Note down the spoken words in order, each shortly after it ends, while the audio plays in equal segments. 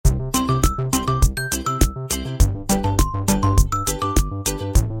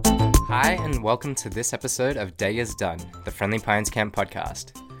Hi, and welcome to this episode of Day is Done, the Friendly Pines Camp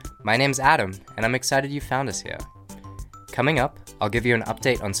podcast. My name's Adam, and I'm excited you found us here. Coming up, I'll give you an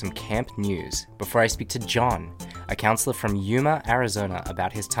update on some camp news before I speak to John, a counselor from Yuma, Arizona,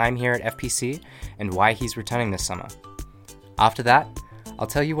 about his time here at FPC and why he's returning this summer. After that, I'll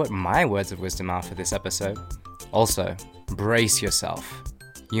tell you what my words of wisdom are for this episode. Also, brace yourself.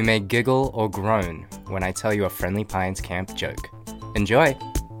 You may giggle or groan when I tell you a Friendly Pines Camp joke. Enjoy!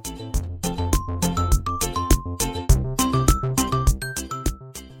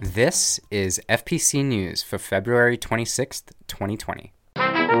 This is FPC News for February 26th, 2020.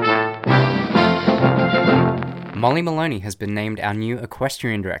 Molly Maloney has been named our new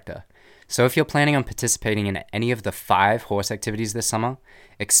equestrian director, so if you're planning on participating in any of the 5 horse activities this summer,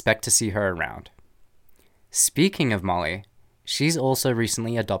 expect to see her around. Speaking of Molly, she's also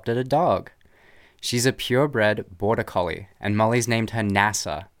recently adopted a dog. She's a purebred border collie, and Molly's named her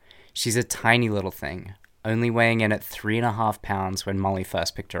NASA. She's a tiny little thing, only weighing in at 3.5 pounds when Molly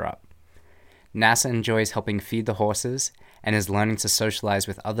first picked her up. NASA enjoys helping feed the horses and is learning to socialize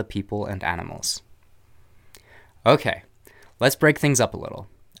with other people and animals. Okay, let's break things up a little.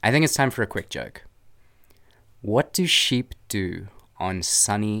 I think it's time for a quick joke. What do sheep do on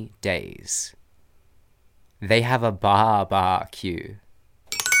sunny days? They have a barbecue.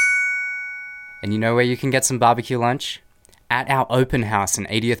 And you know where you can get some barbecue lunch? At our open house and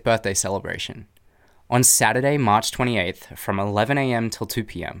 80th birthday celebration. On Saturday, March 28th, from 11 a.m. till 2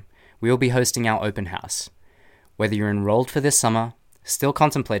 p.m., we will be hosting our open house. Whether you're enrolled for this summer, still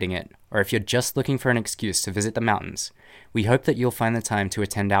contemplating it, or if you're just looking for an excuse to visit the mountains, we hope that you'll find the time to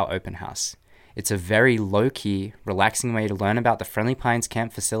attend our open house. It's a very low-key, relaxing way to learn about the Friendly Pines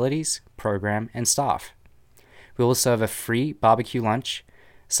Camp facilities, program, and staff. We will serve a free barbecue lunch.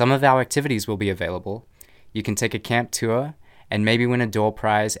 Some of our activities will be available. You can take a camp tour, and maybe win a door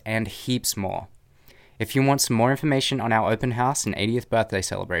prize, and heaps more. If you want some more information on our open house and 80th birthday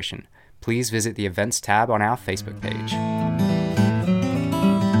celebration, please visit the events tab on our Facebook page.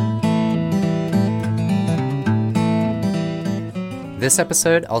 This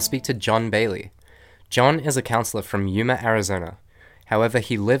episode, I'll speak to John Bailey. John is a counselor from Yuma, Arizona. However,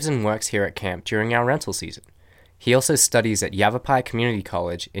 he lives and works here at camp during our rental season. He also studies at Yavapai Community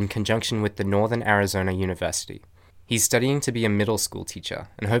College in conjunction with the Northern Arizona University. He's studying to be a middle school teacher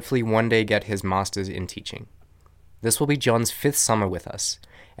and hopefully one day get his master's in teaching. This will be John's 5th summer with us,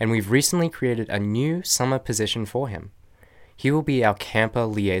 and we've recently created a new summer position for him. He will be our camper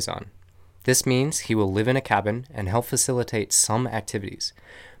liaison. This means he will live in a cabin and help facilitate some activities,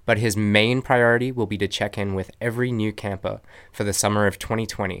 but his main priority will be to check in with every new camper for the summer of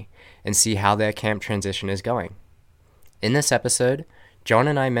 2020 and see how their camp transition is going. In this episode, John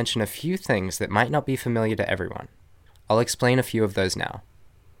and I mention a few things that might not be familiar to everyone. I'll explain a few of those now.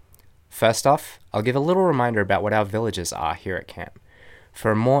 First off, I'll give a little reminder about what our villages are here at camp.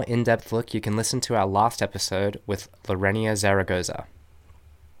 For a more in-depth look, you can listen to our last episode with Lorenia Zaragoza.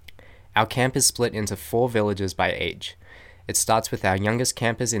 Our camp is split into 4 villages by age. It starts with our youngest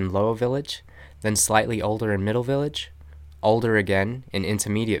campers in Lower Village, then slightly older in Middle Village, older again in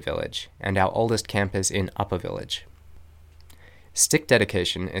Intermediate Village, and our oldest campers in Upper Village. Stick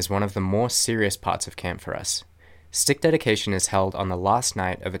dedication is one of the more serious parts of camp for us. Stick dedication is held on the last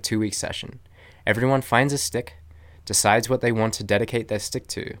night of a 2-week session. Everyone finds a stick, decides what they want to dedicate their stick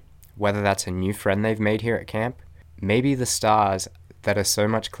to, whether that's a new friend they've made here at camp, maybe the stars that are so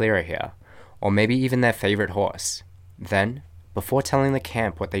much clearer here, or maybe even their favorite horse. Then, before telling the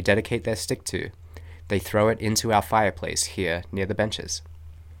camp what they dedicate their stick to, they throw it into our fireplace here near the benches.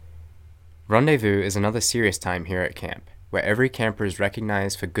 Rendezvous is another serious time here at camp, where every camper is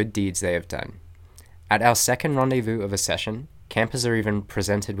recognized for good deeds they have done. At our second rendezvous of a session, campers are even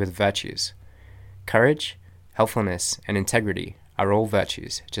presented with virtues. Courage, helpfulness, and integrity are all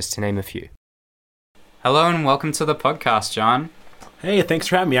virtues, just to name a few. Hello and welcome to the podcast, John. Hey, thanks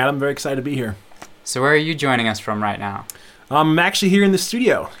for having me, Adam. I'm very excited to be here. So where are you joining us from right now? I'm actually here in the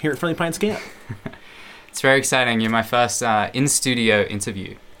studio, here at Friendly Pines Camp. It's very exciting. You're my first in-studio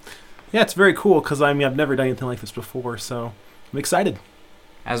interview. Yeah, it's very cool because I've never done anything like this before, so I'm excited.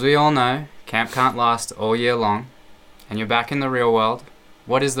 As we all know, camp can't last all year long, and you're back in the real world.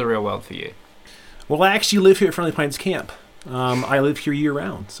 What is the real world for you? Well, I actually live here at Friendly Pines Camp. I live here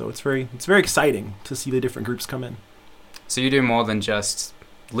year-round, so it's very exciting to see the different groups come in. So you do more than just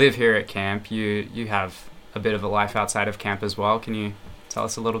live here at camp. You have a bit of a life outside of camp as well. Can you tell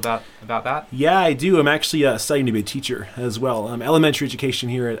us a little about that? Yeah, I do. I'm actually studying to be a teacher as well. Elementary education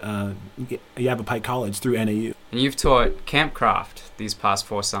here at Yavapai College through NAU. And you've taught Camp Craft these past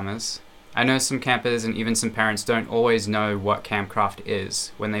 4 summers. I know some campers and even some parents don't always know what Campcraft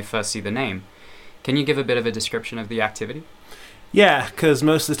is when they first see the name. Can you give a bit of a description of the activity? Yeah, because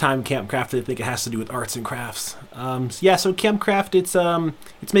most of the time Campcraft, they think it has to do with arts and crafts. So Campcraft,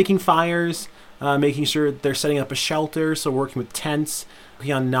 it's making fires, making sure they're setting up a shelter, so working with tents,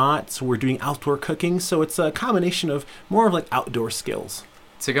 working on knots, we're doing outdoor cooking, so it's a combination of more of like outdoor skills.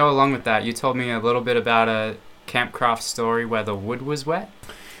 To go along with that, you told me a little bit about a Campcraft story where the wood was wet.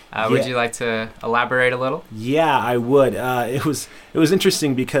 Would you like to elaborate a little? Yeah, I would. It was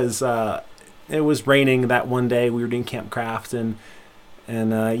interesting because it was raining that one day. We were doing Campcraft,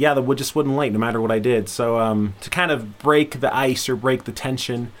 and the wood just wouldn't light no matter what I did. So to kind of break the ice or break the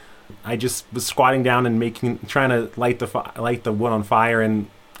tension, I just was squatting down and trying to light the wood on fire, and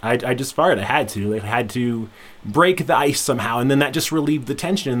I just fired. I had to break the ice somehow, and then that just relieved the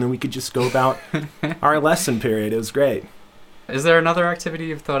tension, and then we could just go about our lesson period. It was great. Is there another activity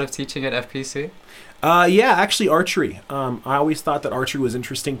you've thought of teaching at FPC? Actually archery. I always thought that archery was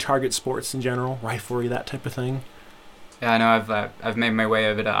interesting. Target sports in general, riflery, that type of thing. Yeah, I know. I've made my way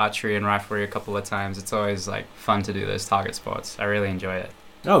over to archery and riflery a couple of times. It's always like fun to do those target sports. I really enjoy it.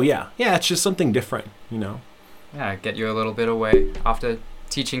 Oh yeah, it's just something different, Yeah, get you a little bit away after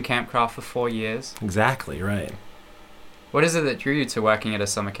teaching Campcraft for 4 years. Exactly right. What is it that drew you to working at a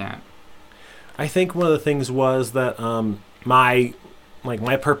summer camp? I think one of the things was that my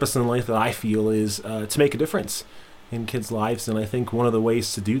purpose in life that I feel is to make a difference in kids' lives, and I think one of the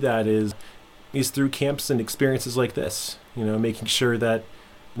ways to do that is through camps and experiences like this. Making sure that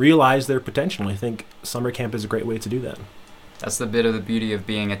realize their potential. I think summer camp is a great way to do that. That's the bit of the beauty of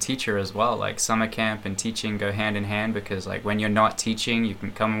being a teacher as well. Like summer camp and teaching go hand in hand, because like when you're not teaching, you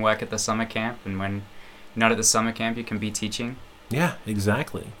can come and work at the summer camp, and when you're not at the summer camp, you can be teaching. Yeah,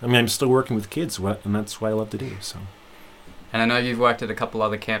 exactly. I mean, I'm still working with kids, and that's what I love to do. So. And I know you've worked at a couple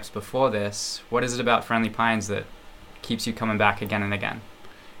other camps before this. What is it about Friendly Pines that keeps you coming back again and again?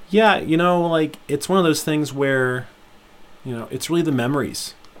 Yeah, it's one of those things where, it's really the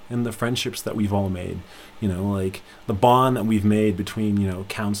memories and the friendships that we've all made. Like the bond that we've made between,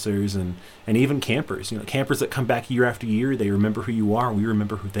 counselors and even campers. Campers that come back year after year, they remember who you are, and we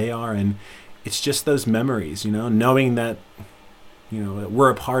remember who they are. And it's just those memories, knowing that, that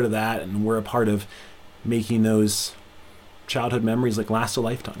we're a part of that, and we're a part of making those childhood memories last a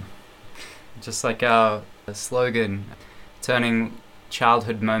lifetime. Just like our slogan, turning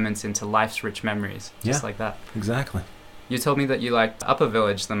childhood moments into life's rich memories. Just like that. Exactly. You told me that you liked Upper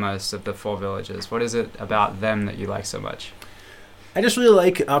Village the most of the 4 villages. What is it about them that you like so much? I just really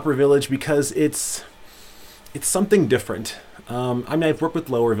like Upper Village because it's something different. I've worked with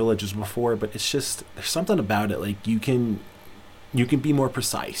lower villages before, but it's just, there's something about it. Like you can be more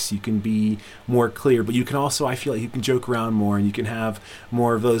precise, you can be more clear, but you can also, I feel like you can joke around more, and you can have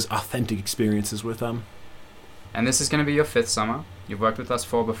more of those authentic experiences with them. And this is going to be your 5th summer. You've worked with us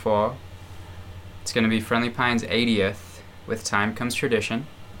 4 before. It's going to be Friendly Pines' 80th. With time comes tradition.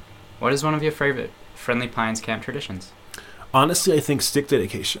 What is one of your favorite Friendly Pines camp traditions? Honestly, I think stick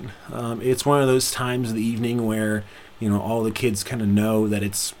dedication. It's one of those times of the evening where, all the kids kind of know that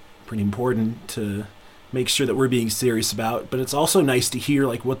it's pretty important to make sure that we're being serious about, but it's also nice to hear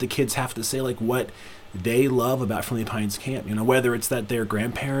what the kids have to say, what they love about Friendly Pines Camp. Whether it's that their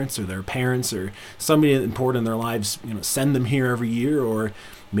grandparents or their parents or somebody important in their lives, send them here every year, or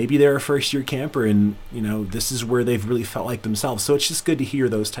maybe they're a first-year camper and, this is where they've really felt like themselves. So it's just good to hear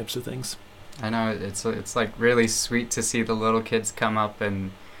those types of things. I know, it's really sweet to see the little kids come up,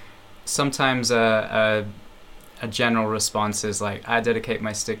 and sometimes a general response is I dedicate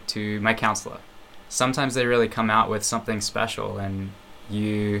my stick to my counselor. Sometimes they really come out with something special, and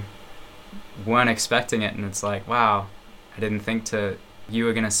you weren't expecting it, and it's wow, I didn't think you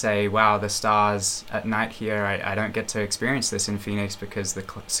were going to say, wow, the stars at night here, I don't get to experience this in Phoenix because the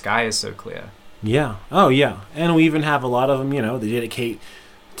sky is so clear. Yeah. Oh, yeah. And we even have a lot of them, they dedicate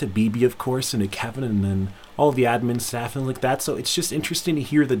to BB, of course, and to Kevin, and then all of the admin staff and that. So it's just interesting to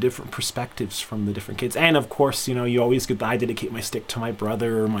hear the different perspectives from the different kids. And, of course, you always get I dedicate my stick to my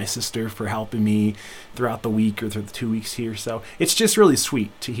brother or my sister for helping me throughout the week or through the 2 weeks here. So it's just really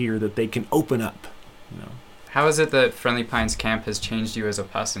sweet to hear that they can open up, How is it that Friendly Pines Camp has changed you as a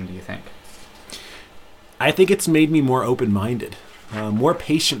person, do you think? I think it's made me more open-minded, more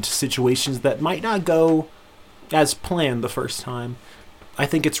patient to situations that might not go as planned the first time. I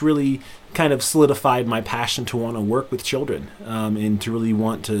think it's really kind of solidified my passion to want to work with children, and to really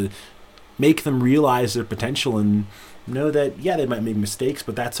want to make them realize their potential and know that, they might make mistakes,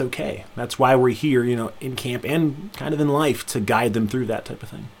 but that's okay. That's why we're here, in camp and kind of in life, to guide them through that type of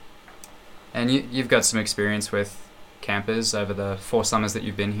thing. And you've got some experience with campers over the 4 summers that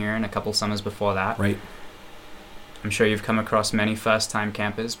you've been here and a couple summers before that. Right. I'm sure you've come across many first-time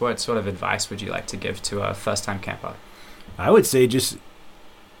campers. What sort of advice would you like to give to a first-time camper? I would say just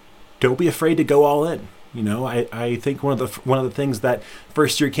don't be afraid to go all in. I think one of the things that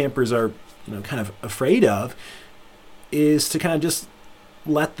first-year campers are, kind of afraid of is to kind of just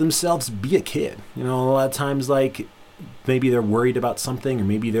let themselves be a kid. A lot of times, like, maybe they're worried about something, or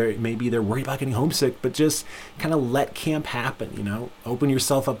maybe they're worried about getting homesick, but just kind of let camp happen. Open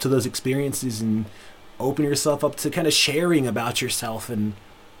yourself up to those experiences and open yourself up to kind of sharing about yourself, and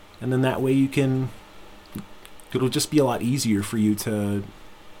then that way it'll just be a lot easier for you to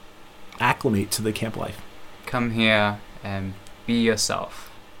acclimate to the camp life. Come here and be yourself.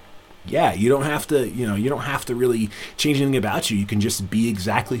 Yeah, you don't have to really change anything about you. You can just be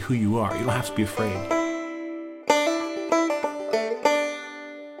exactly who you are. You don't have to be afraid.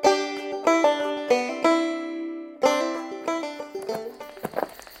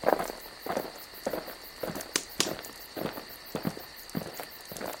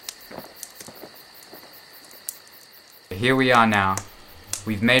 Here we are now.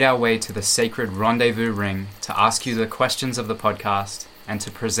 We've made our way to the sacred rendezvous ring to ask you the questions of the podcast and to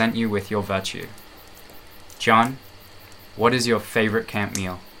present you with your virtue. John, what is your favorite camp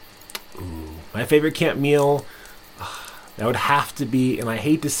meal? Ooh, my favorite camp meal, that would have to be, and I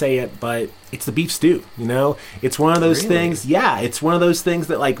hate to say it, but it's the beef stew. It's one of those things. Yeah, it's one of those things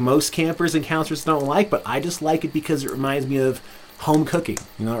that like most campers and counselors don't like, but I just like it because it reminds me of home cooking.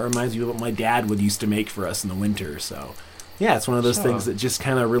 It reminds me of what my dad would used to make for us in the winter. So, yeah, it's one of those things that just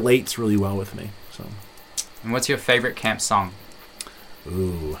kind of relates really well with me. So, and what's your favorite camp song?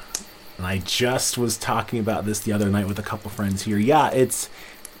 Ooh, and I just was talking about this the other night with a couple friends here. Yeah, it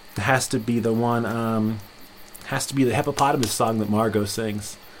has to be the one. Has to be the hippopotamus song that Margot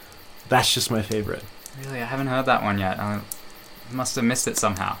sings. That's just my favorite. Really, I haven't heard that one yet. I must have missed it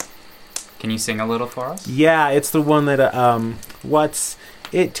somehow. Can you sing a little for us? Yeah, it's the one that what's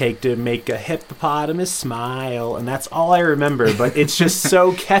it take to make a hippopotamus smile? And that's all I remember, but it's just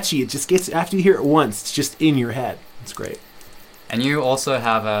so catchy. It just gets, after you hear it once, it's just in your head. It's great. And you also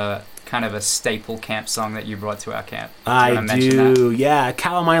have a kind of a staple camp song that you brought to our camp. I do. Yeah,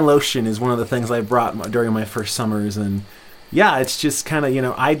 calamine lotion is one of the things I brought during my first summers, and yeah, it's just kind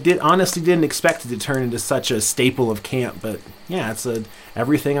of, I honestly didn't expect it to turn into such a staple of camp, but yeah, it's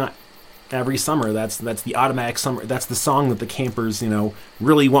every summer. That's the automatic summer. That's the song that the campers,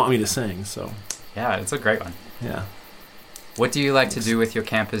 really want me to sing. So yeah, it's a great one. Yeah. What do you like to do with your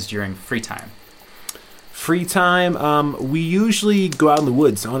campers during free time? Free time, we usually go out in the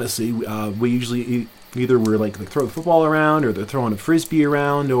woods. Honestly, we usually either we're like throw the football around, or they're throwing a frisbee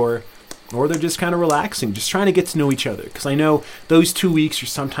around, or they're just kind of relaxing, just trying to get to know each other. Because I know those 2 weeks or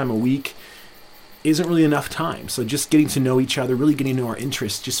sometime a week isn't really enough time. So just getting to know each other, really getting to know our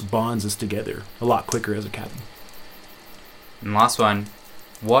interests, just bonds us together a lot quicker as a cabin. And last one,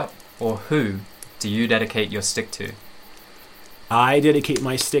 what or who do you dedicate your stick to? I dedicate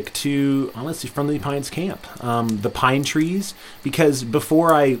my stick to, honestly, Friendly Pines Camp, the pine trees, because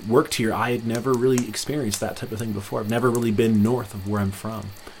before I worked here, I had never really experienced that type of thing before. I've never really been north of where I'm from.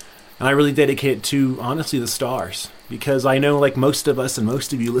 And I really dedicate it to, honestly, the stars, because I know, like most of us and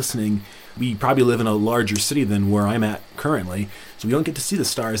most of you listening, we probably live in a larger city than where I'm at currently, so we don't get to see the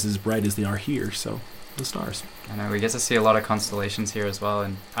stars as bright as they are here, so the stars. I know, we get to see a lot of constellations here as well,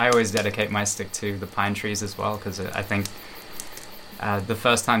 and I always dedicate my stick to the pine trees as well, because I think the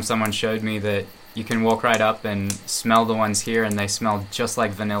first time someone showed me that you can walk right up and smell the ones here, and they smell just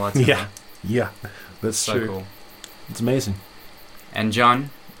like vanilla to me. Yeah, that's so true. Cool. It's amazing. And John,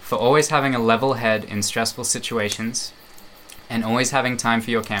 for always having a level head in stressful situations, and always having time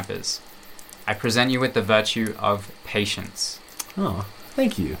for your campers, I present you with the virtue of patience. Oh,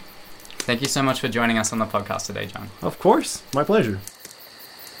 thank you. Thank you so much for joining us on the podcast today, John. Of course, my pleasure.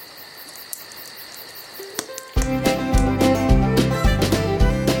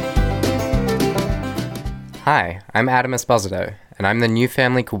 Hi, I'm Adam Esposito, and I'm the new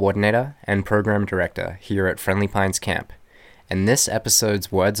family coordinator and program director here at Friendly Pines Camp. And this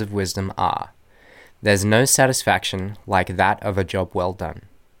episode's words of wisdom are, there's no satisfaction like that of a job well done.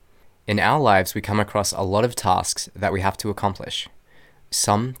 In our lives, we come across a lot of tasks that we have to accomplish.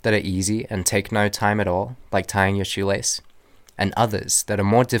 Some that are easy and take no time at all, like tying your shoelace, and others that are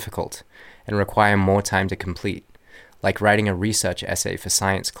more difficult and require more time to complete, like writing a research essay for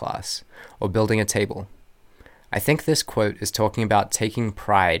science class or building a table. I think this quote is talking about taking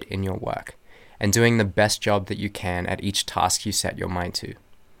pride in your work and doing the best job that you can at each task you set your mind to.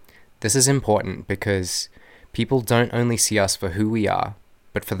 This is important because people don't only see us for who we are,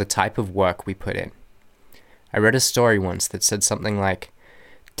 but for the type of work we put in. I read a story once that said something like,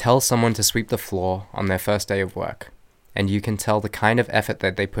 tell someone to sweep the floor on their first day of work, and you can tell the kind of effort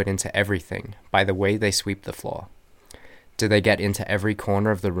that they put into everything by the way they sweep the floor. Do they get into every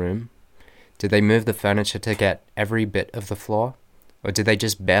corner of the room? Do they move the furniture to get every bit of the floor? Or do they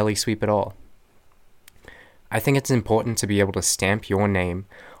just barely sweep it all? I think it's important to be able to stamp your name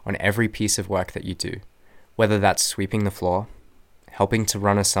on every piece of work that you do, whether that's sweeping the floor, helping to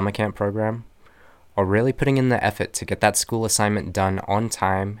run a summer camp program, or really putting in the effort to get that school assignment done on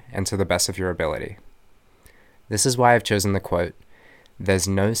time and to the best of your ability. This is why I've chosen the quote, "There's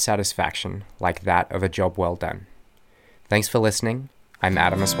no satisfaction like that of a job well done." Thanks for listening. I'm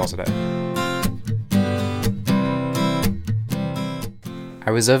Adam Esposito.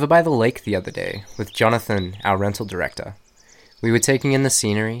 I was over by the lake the other day with Jonathan, our rental director. We were taking in the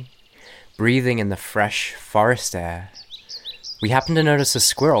scenery, breathing in the fresh forest air. We happened to notice a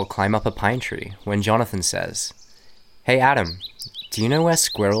squirrel climb up a pine tree when Jonathan says, "Hey Adam, do you know where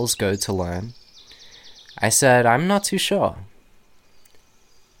squirrels go to learn?" I said, "I'm not too sure."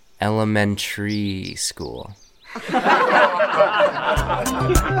 "Elementary school."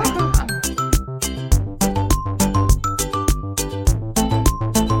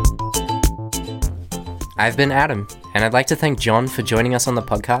 I've been Adam, and I'd like to thank John for joining us on the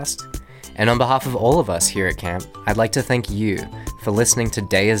podcast. And on behalf of all of us here at camp, I'd like to thank you for listening to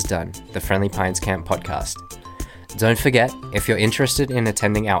Day is Done, the Friendly Pines Camp podcast. Don't forget, if you're interested in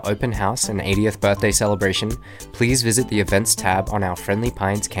attending our open house and 80th birthday celebration, please visit the events tab on our Friendly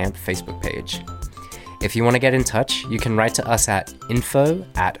Pines Camp Facebook page. If you want to get in touch, you can write to us at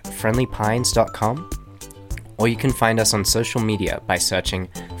info@friendlypines.com, or you can find us on social media by searching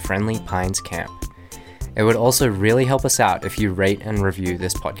Friendly Pines Camp. It would also really help us out if you rate and review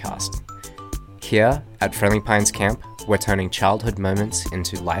this podcast. Here at Friendly Pines Camp, we're turning childhood moments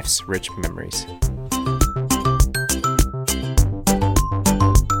into life's rich memories.